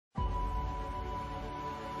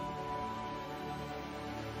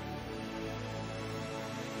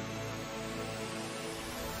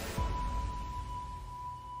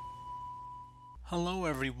Hello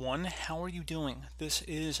everyone, how are you doing? This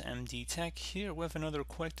is MD Tech here with another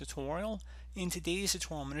quick tutorial. In today's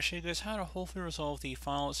tutorial, I'm going to show you guys how to hopefully resolve the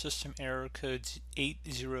file system error code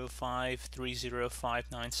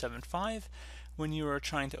 805305975 when you are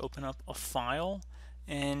trying to open up a file.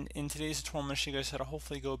 And in today's tutorial, I'm going to show you guys how to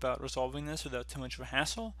hopefully go about resolving this without too much of a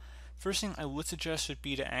hassle. First thing I would suggest would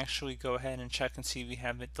be to actually go ahead and check and see if we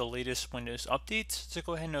have the latest Windows updates. So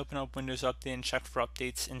go ahead and open up Windows Update and check for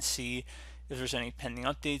updates and see if there's any pending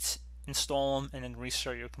updates, install them, and then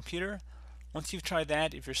restart your computer. Once you've tried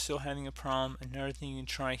that, if you're still having a problem, another thing you can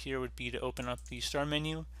try here would be to open up the start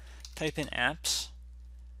menu, type in apps.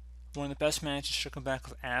 One of the best matches should come back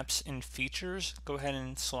with apps and features. Go ahead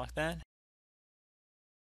and select that.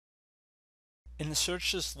 In the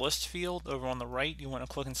search list field over on the right, you want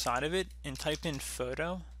to click inside of it and type in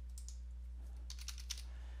photo.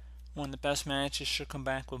 One of the best matches should come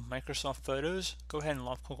back with Microsoft Photos. Go ahead and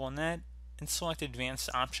left click on that and select advanced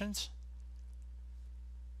options.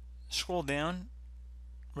 Scroll down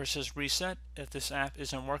where it says reset. If this app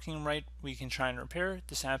isn't working right, we can try and repair it.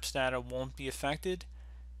 This app's data won't be affected.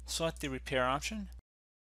 Select the repair option.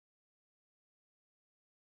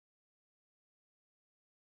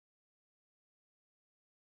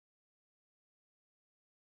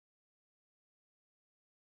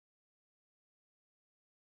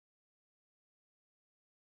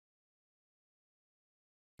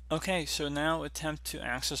 Okay, so now attempt to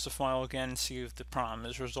access the file again and see if the problem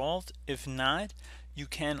is resolved. If not, you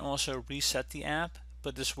can also reset the app,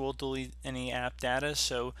 but this will delete any app data.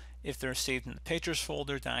 So if they're saved in the pictures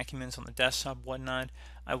folder, documents on the desktop, whatnot,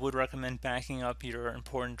 I would recommend backing up your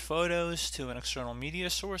important photos to an external media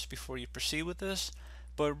source before you proceed with this.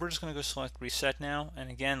 But we're just going to go select reset now.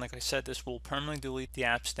 And again, like I said, this will permanently delete the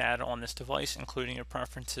app's data on this device, including your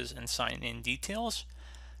preferences and sign-in details.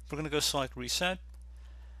 We're going to go select reset.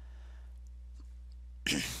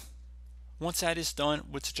 Once that is done,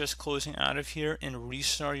 we'd suggest closing out of here and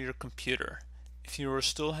restart your computer. If you are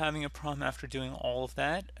still having a problem after doing all of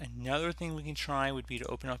that, another thing we can try would be to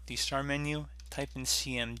open up the start menu, type in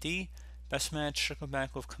CMD. Best match should come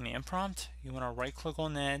back with command prompt. You want to right click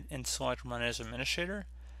on that and select run as administrator.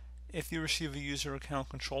 If you receive a user account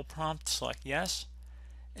control prompt, select yes.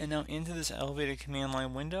 And now into this elevated command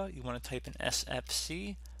line window, you want to type in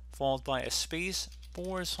SFC followed by a space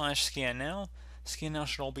 /scan now. Scan now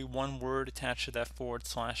should all be one word attached to that /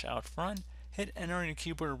 out front. Hit enter on your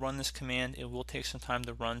keyboard to run this command. It will take some time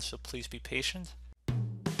to run, so please be patient.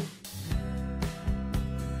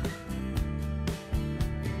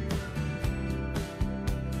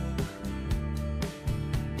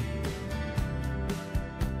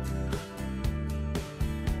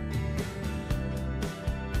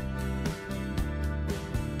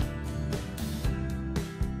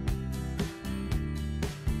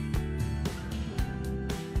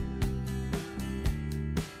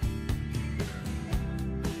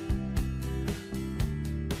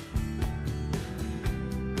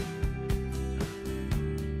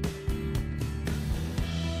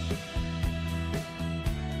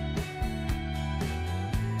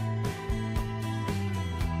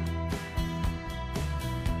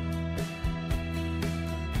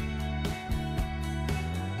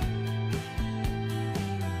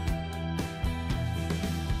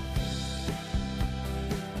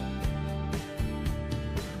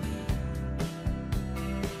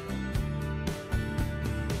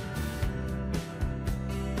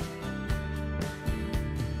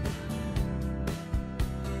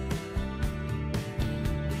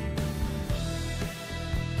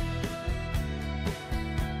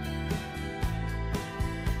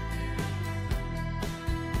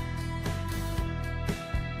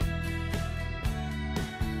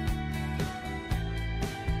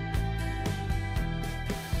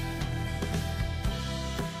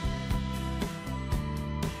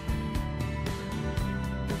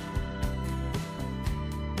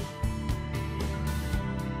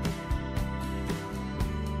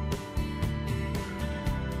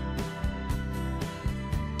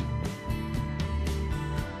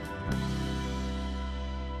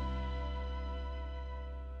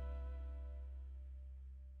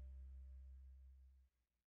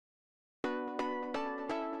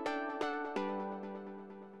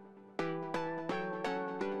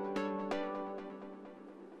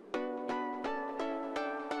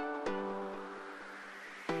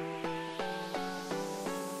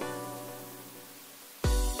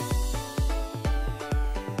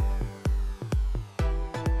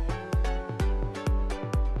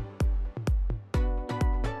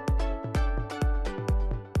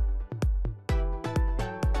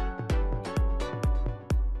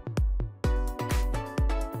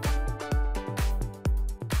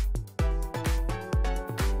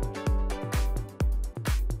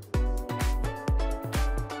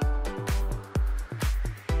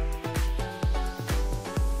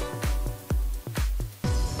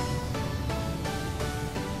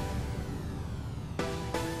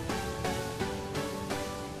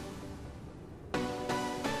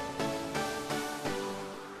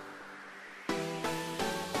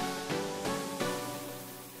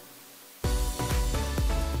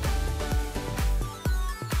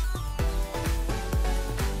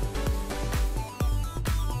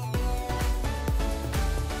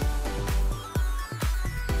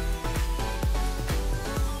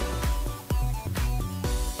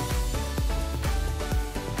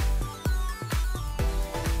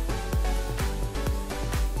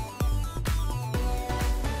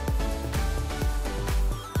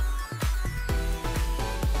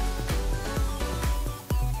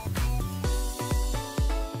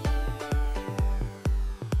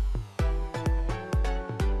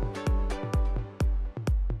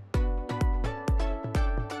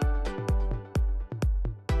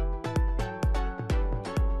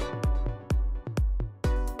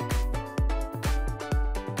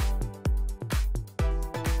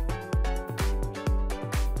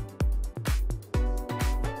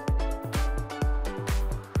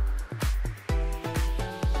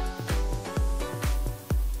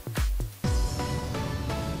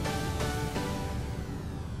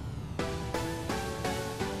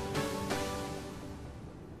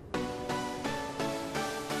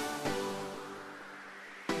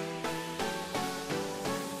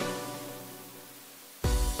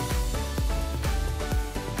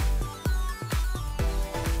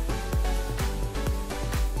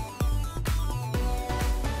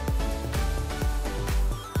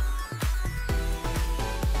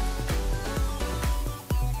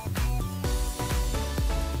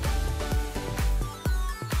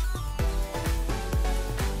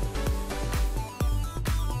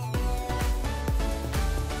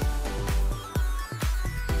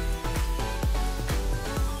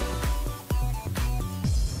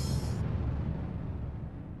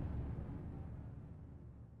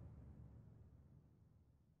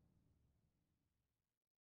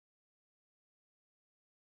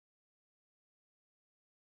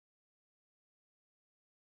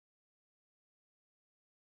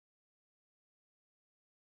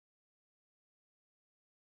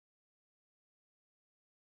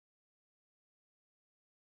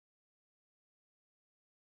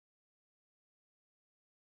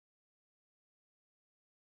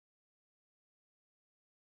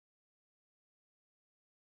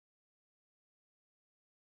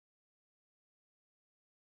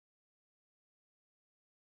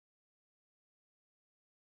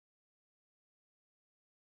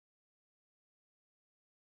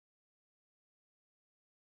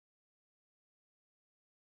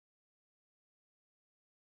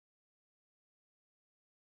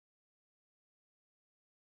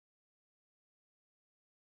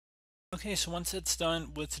 Okay, so once that's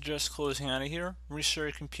done with just closing out of here, restart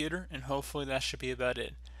your computer, and hopefully that should be about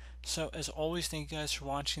it. So as always, thank you guys for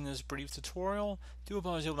watching this brief tutorial. Do hope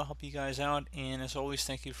I was able to help you guys out, and as always,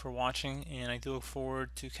 thank you for watching, and I do look forward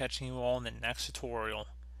to catching you all in the next tutorial.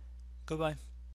 Goodbye.